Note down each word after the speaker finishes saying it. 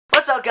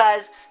What's up,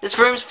 guys? This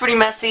room's pretty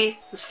messy.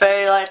 There's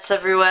fairy lights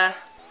everywhere.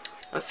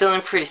 I'm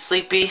feeling pretty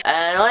sleepy.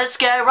 And let's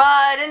get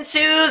right into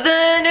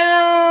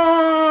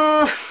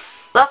the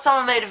news! Last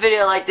time I made a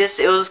video like this,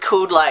 it was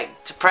called,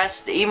 like,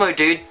 Depressed Emo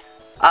Dude.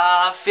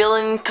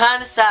 Feeling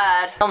kinda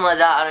sad. Something like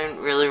that, I don't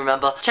really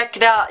remember. Check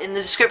it out in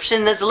the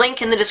description. There's a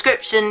link in the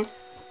description.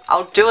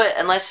 I'll do it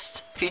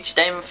unless future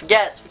Damon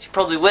forgets, which he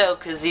probably will,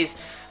 because he's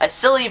a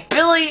silly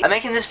Billy. I'm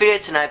making this video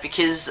tonight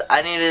because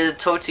I need to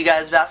talk to you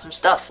guys about some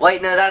stuff.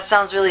 Wait, no, that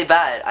sounds really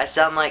bad. I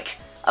sound like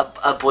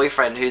a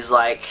boyfriend who's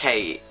like,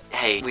 hey,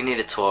 we need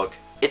to talk.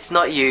 It's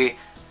not you,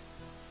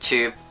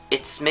 Tube.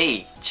 It's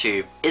me,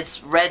 Tube.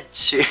 It's Red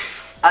Tube.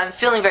 I'm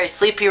feeling very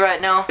sleepy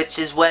right now, which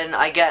is when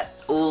I get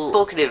all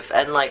talkative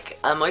and like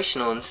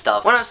emotional and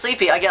stuff. When I'm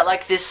sleepy, I get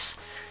like this,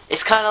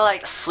 it's kind of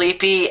like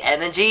sleepy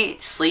energy,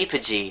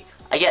 sleepergy.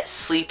 I get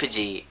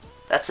sleepergy.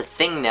 That's a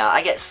thing now.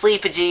 I get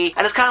sleepergy,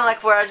 and it's kind of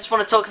like where I just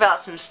want to talk about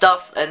some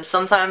stuff, and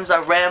sometimes I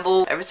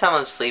ramble. Every time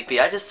I'm sleepy,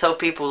 I just tell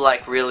people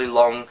like really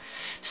long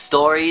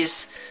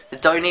stories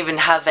that don't even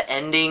have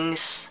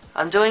endings.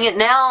 I'm doing it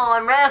now,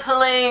 I'm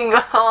rambling,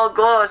 oh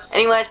god.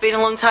 Anyway, it's been a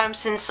long time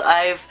since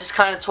I've just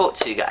kind of talked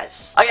to you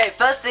guys. Okay,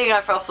 first thing I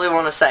probably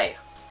want to say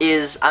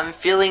is I'm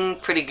feeling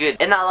pretty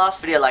good. In that last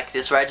video like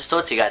this where I just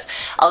talked to you guys,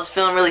 I was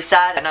feeling really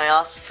sad and I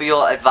asked for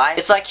your advice.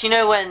 It's like, you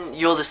know when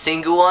you're the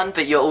single one,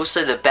 but you're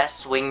also the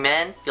best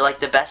wingman? You're like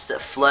the best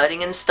at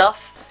flirting and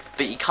stuff,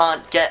 but you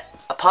can't get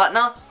a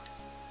partner?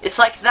 It's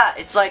like that.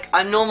 It's like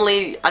I'm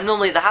normally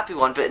the happy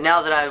one, but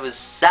now that I was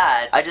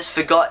sad, I just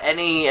forgot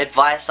any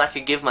advice I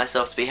could give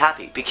myself to be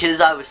happy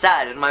because I was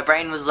sad, and my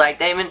brain was like,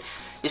 Damon,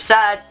 you're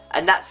sad,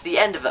 and that's the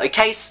end of it,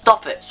 okay?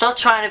 Stop it. Stop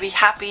trying to be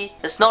happy.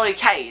 That's not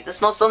okay.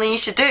 That's not something you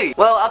should do.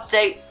 Well,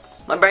 update.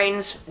 My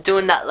brain's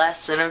doing that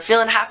less, and I'm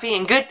feeling happy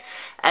and good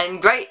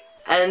and great,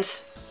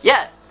 and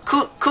yeah,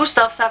 cool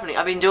stuff's happening.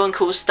 I've been doing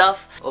cool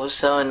stuff.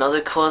 Also,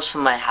 another cause for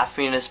my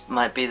happiness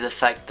might be the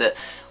fact that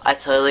I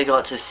totally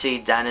got to see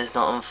Dan Is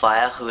Not On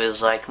Fire, who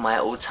is like my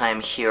all-time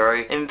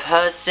hero, in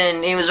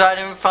person. He was right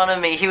in front of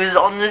me. He was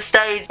on the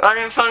stage, right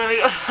in front of me.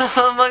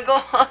 Oh my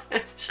gosh.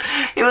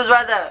 He was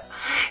right there.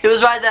 He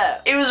was right there.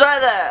 He was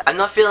right there. I'm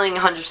not feeling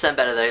 100%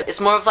 better though.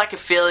 It's more of like a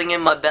feeling in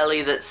my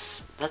belly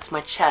that's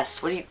my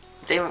chest. What do you,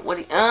 Damon, what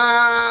do you,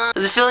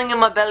 there's a feeling in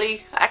my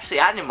belly, actually,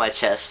 and in my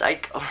chest.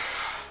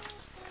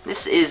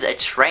 This is a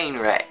train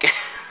wreck.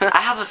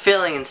 I have a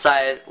feeling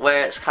inside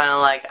where it's kind of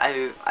like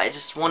I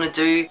just want to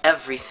do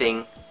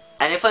everything,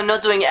 and if I'm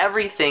not doing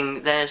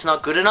everything, then it's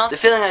not good enough. The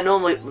feeling I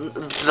normally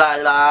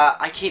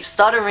I keep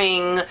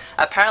stuttering.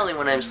 Apparently,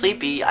 when I'm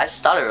sleepy, I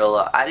stutter a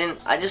lot.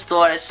 I just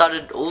thought I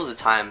stuttered all the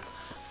time,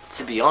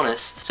 to be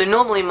honest. So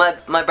normally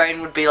my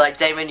brain would be like,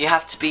 Damon, you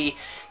have to be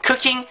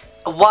cooking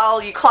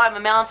while you climb a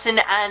mountain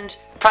and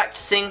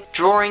practicing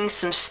drawing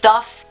some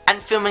stuff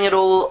and filming it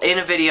all in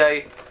a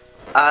video.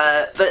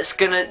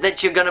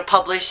 That you're gonna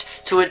publish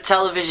to a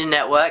television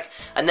network,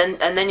 and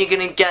then you're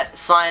gonna get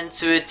signed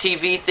to a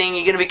TV thing.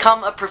 You're gonna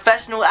become a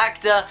professional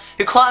actor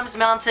who climbs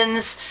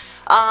mountains,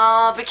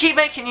 but keep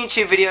making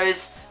YouTube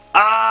videos.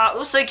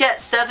 Also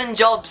get 7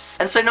 jobs.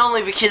 And so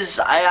normally, because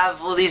I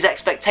have all these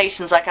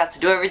expectations, like I have to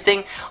do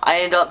everything, I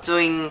end up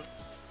doing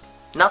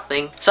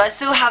nothing. So I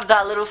still have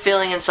that little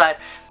feeling inside,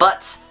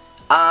 but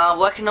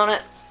working on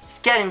it.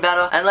 Getting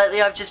better, and lately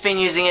I've just been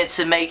using it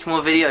to make more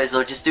videos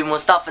or just do more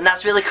stuff, and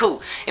that's really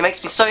cool. It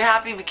makes me so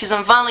happy because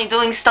I'm finally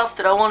doing stuff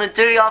that I want to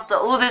do after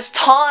all this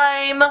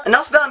time.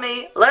 Enough about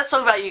me, let's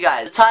talk about you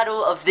guys. The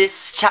title of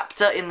this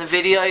chapter in the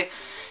video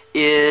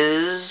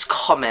is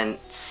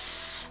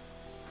comments.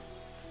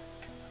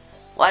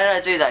 Why did I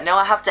do that? Now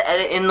I have to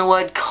edit in the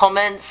word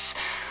comments.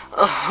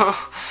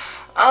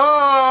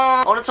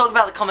 I want to talk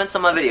about the comments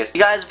on my videos.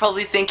 You guys are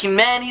probably thinking,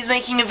 man, he's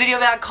making a video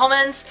about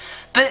comments,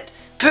 but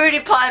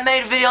PewDiePie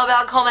made a video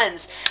about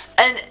comments,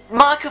 and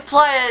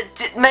Markiplier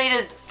made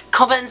a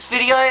comments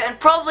video, and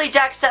probably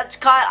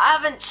Jacksepticeye. I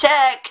haven't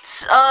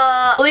checked.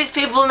 All these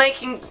people are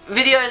making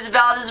videos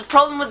about there's a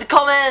problem with the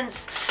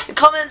comments. The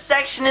comment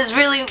section is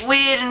really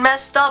weird and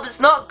messed up. It's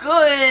not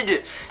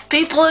good.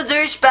 People are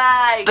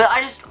douchebags. But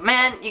I just,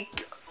 man, you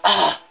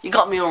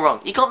got me all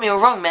wrong. You got me all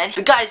wrong, man.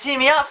 But guys, hear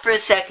me out for a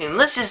second.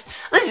 Let's just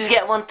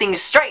get one thing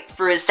straight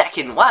for a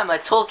second. Why am I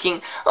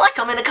talking like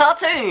I'm in a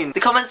cartoon?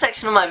 The comment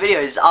section of my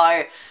videos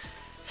are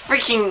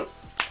freaking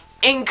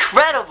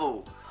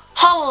incredible.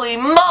 Holy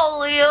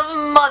moly of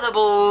mother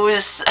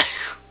balls.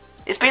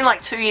 It's been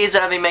like 2 years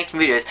that I've been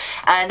making videos,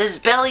 and there's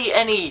barely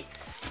any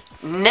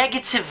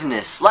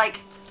negativeness.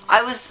 Like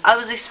I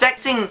was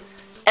expecting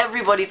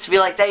everybody to be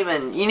like,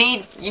 Damon, you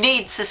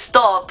need to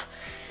stop.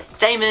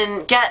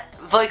 Damon, get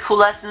vocal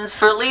lessons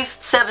for at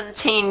least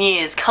 17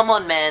 years. Come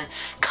on, man.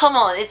 Come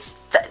on, it's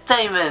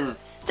Damon.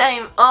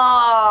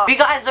 Oh. You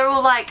guys are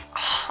all like,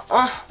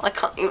 I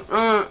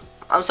can't.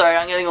 I'm sorry,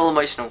 I'm getting all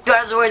emotional. You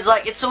guys are always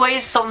like, it's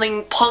always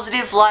something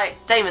positive, like,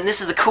 Damon,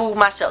 this is a cool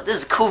mashup. This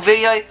is a cool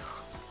video.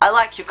 I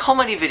like your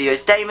comedy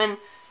videos, Damon.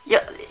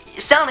 Yeah, it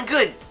sounded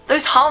good.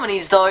 Those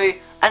harmonies, though,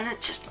 and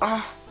it just,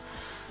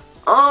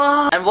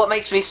 And what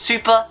makes me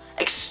super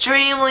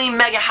extremely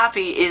mega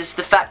happy is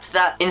the fact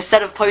that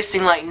instead of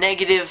posting like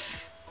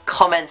negative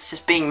comments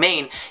just being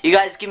mean, you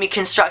guys give me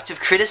constructive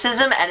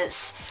criticism, and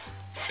it's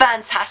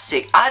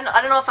fantastic. I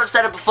don't know if I've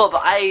said it before,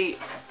 but I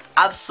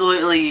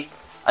absolutely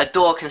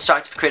adore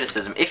constructive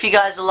criticism. If you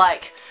guys are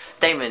like,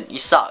 Damon, you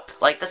suck,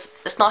 like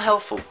that's not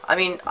helpful. I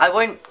mean, I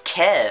won't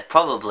care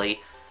probably,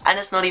 and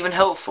it's not even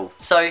helpful,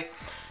 so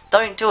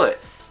don't do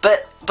it.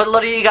 But a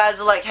lot of you guys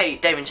are like, hey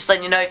Damon, just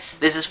letting you know,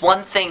 there's this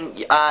one thing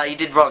you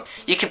did wrong.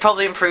 You could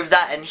probably improve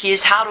that, and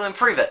here's how to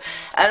improve it.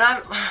 And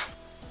I'm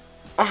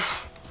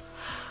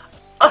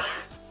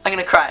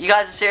gonna cry. You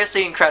guys are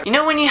seriously incredible. You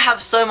know when you have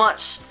so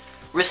much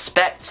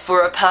respect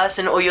for a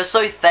person, or you're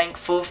so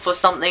thankful for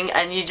something,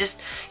 and you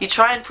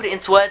try and put it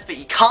into words, but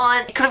you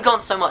can't? It could have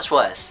gone so much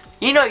worse.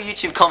 You know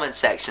YouTube comment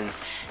sections.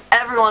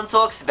 Everyone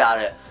talks about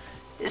it.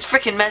 It's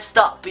freaking messed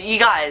up. But you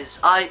guys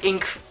are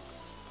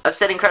I've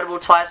said incredible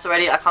twice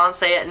already. I can't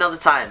say it another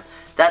time.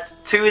 That's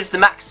 2 is the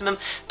maximum.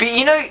 But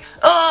you know,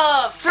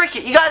 oh, frick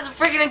it, you guys are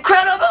freaking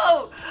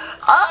incredible!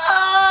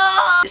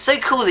 Oh! It's so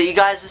cool that you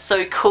guys are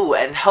so cool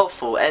and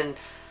helpful and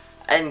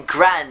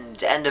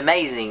grand and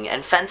amazing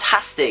and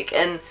fantastic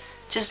and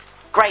just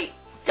great.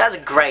 You guys are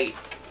great.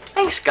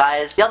 Thanks,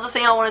 guys. The other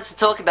thing I wanted to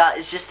talk about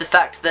is just the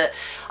fact that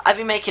I've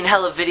been making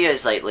hella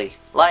videos lately.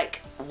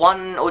 Like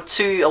 1 or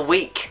 2 a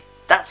week.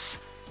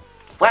 That's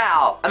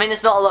wow. I mean,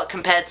 it's not a lot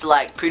compared to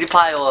like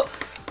PewDiePie or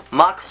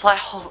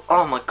Markiplier.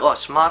 Oh my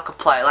gosh,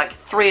 Markiplier. Like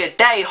 3 a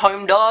day,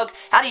 home dog.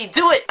 How do you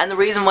do it? And the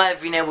reason why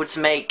I've been able to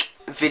make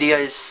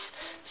videos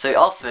so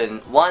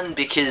often, 1,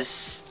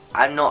 because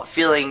I'm not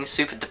feeling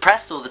super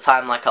depressed all the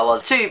time like I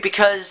was. 2,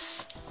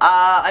 because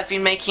I've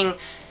been making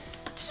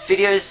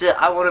videos that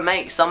I want to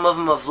make. Some of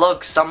them are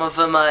vlogs, some of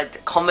them are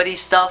comedy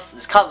stuff,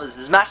 there's covers,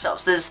 there's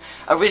mashups, there's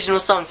original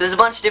songs, there's a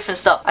bunch of different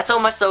stuff. I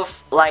told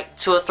myself like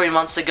 2 or 3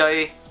 months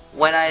ago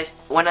when I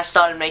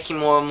started making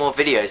more and more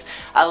videos,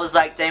 I was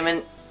like,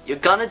 Damon, you're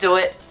gonna do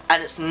it,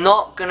 and it's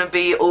not gonna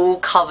be all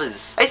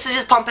covers. I used to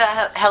just pump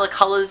out hella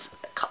colors.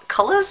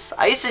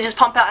 I used to just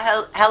pump out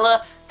I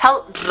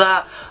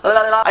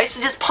used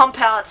to just pump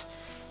out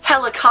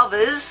hella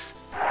covers,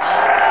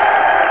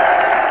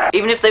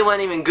 even if they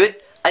weren't even good.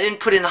 I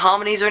didn't put in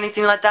harmonies or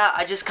anything like that.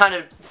 I just kind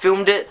of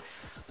filmed it.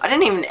 I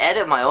didn't even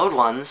edit my old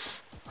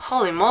ones.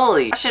 Holy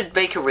moly. I should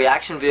make a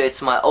reaction video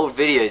to my old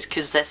videos,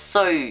 because they're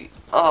so,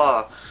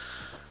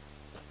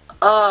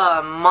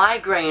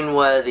 migraine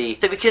worthy.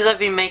 So because I've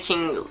been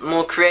making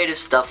more creative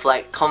stuff,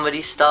 like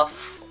comedy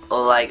stuff,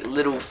 or like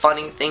little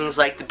funny things,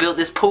 like the build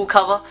this pool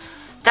cover,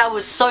 that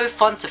was so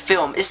fun to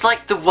film. It's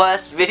like the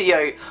worst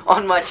video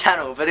on my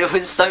channel, but it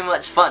was so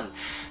much fun.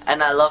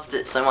 And I loved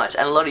it so much,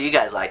 and a lot of you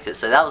guys liked it,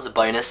 so that was a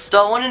bonus.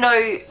 So I want to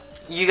know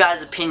you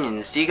guys'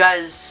 opinions. Do you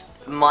guys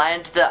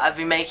mind that I've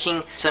been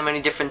making so many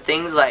different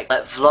things, like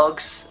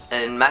vlogs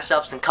and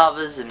mashups and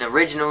covers and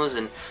originals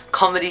and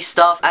comedy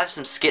stuff? I have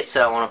some skits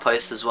that I want to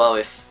post as well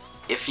if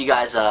you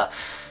guys are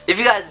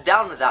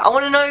down with that. I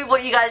want to know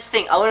what you guys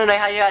think. I want to know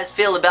how you guys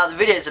feel about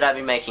the videos that I've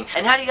been making.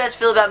 And how do you guys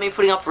feel about me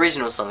putting up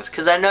original songs?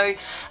 Because I know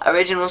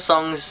original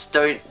songs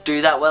don't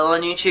do that well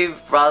on YouTube,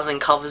 rather than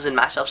covers and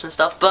mashups and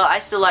stuff, but I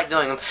still like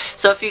doing them.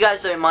 So if you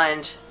guys don't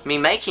mind me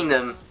making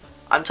them,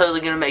 I'm totally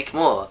going to make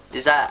more.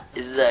 Is that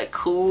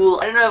cool?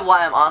 I don't know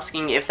why I'm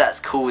asking if that's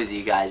cool with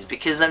you guys,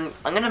 because I'm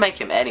going to make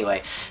them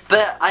anyway.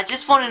 But I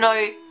just want to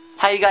know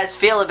how you guys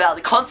feel about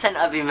the content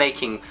I've been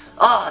making.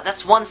 Oh,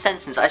 that's one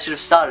sentence I should have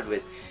started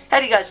with. How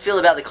do you guys feel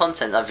about the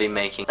content I've been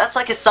making? That's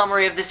like a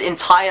summary of this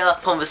entire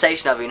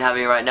conversation I've been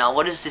having right now.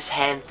 What is this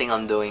hand thing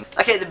I'm doing?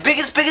 Okay, the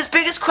biggest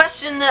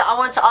question that I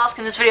wanted to ask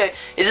in this video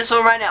is this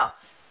one right now.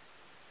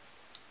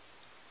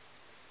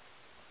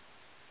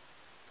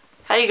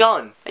 How you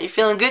going? Are you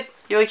feeling good?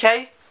 You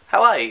okay?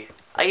 How are you?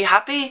 Are you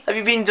happy? Have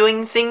you been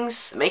doing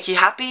things that make you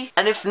happy?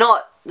 And if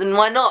not, then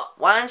why not?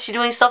 Why aren't you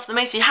doing stuff that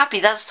makes you happy?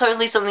 That's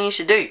totally something you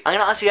should do. I'm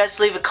gonna ask you guys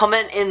to leave a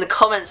comment in the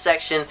comment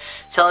section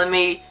telling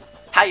me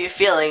how you're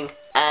feeling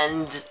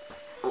and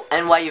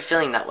why you're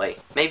feeling that way.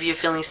 Maybe you're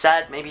feeling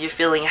sad, maybe you're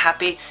feeling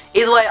happy.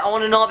 Either way, I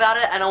want to know about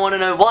it, and I want to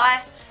know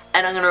why,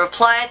 and I'm going to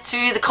reply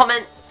to the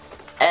comment.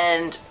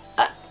 And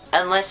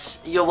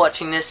unless you're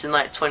watching this in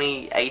like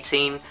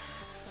 2018,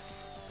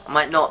 I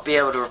might not be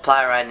able to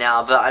reply right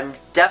now, but I'm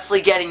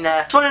definitely getting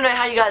there. Just want to know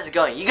how you guys are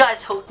going. You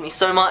guys helped me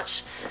so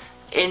much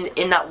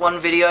in that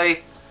one video.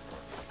 It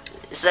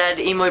said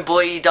emo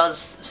boy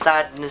does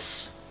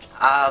sadness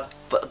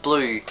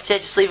blue. So yeah,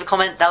 just leave a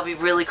comment, that would be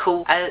really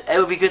cool, and it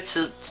would be good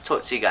to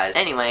talk to you guys.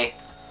 Anyway,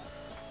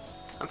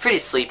 I'm pretty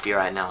sleepy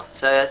right now,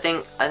 so I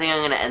think I'm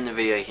gonna end the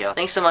video here.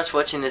 Thanks so much for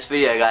watching this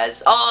video,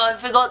 guys. Oh, I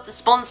forgot the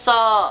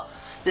sponsor!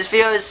 This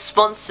video is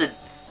sponsored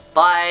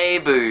by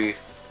Boo.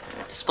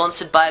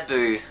 Sponsored by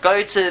Boo.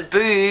 Go to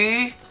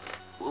Boo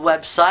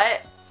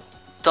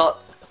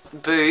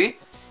website.boo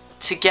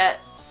to get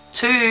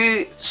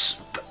two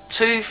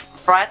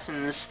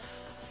Frightens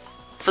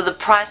for the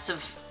price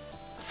of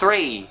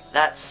 3.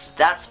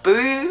 That's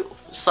Boo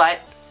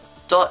site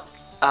dot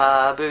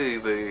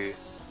boo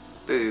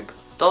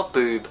dot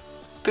boob.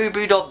 Boo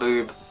boo dot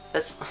boob.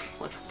 That's...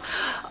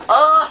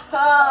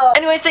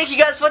 Anyway, thank you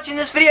guys for watching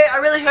this video. I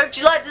really hope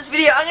you liked this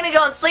video. I'm gonna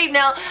go and sleep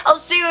now. I'll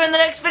see you in the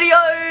next video.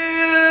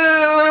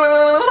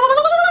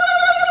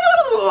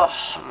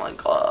 Oh my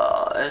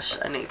gosh,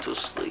 I need to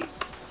sleep.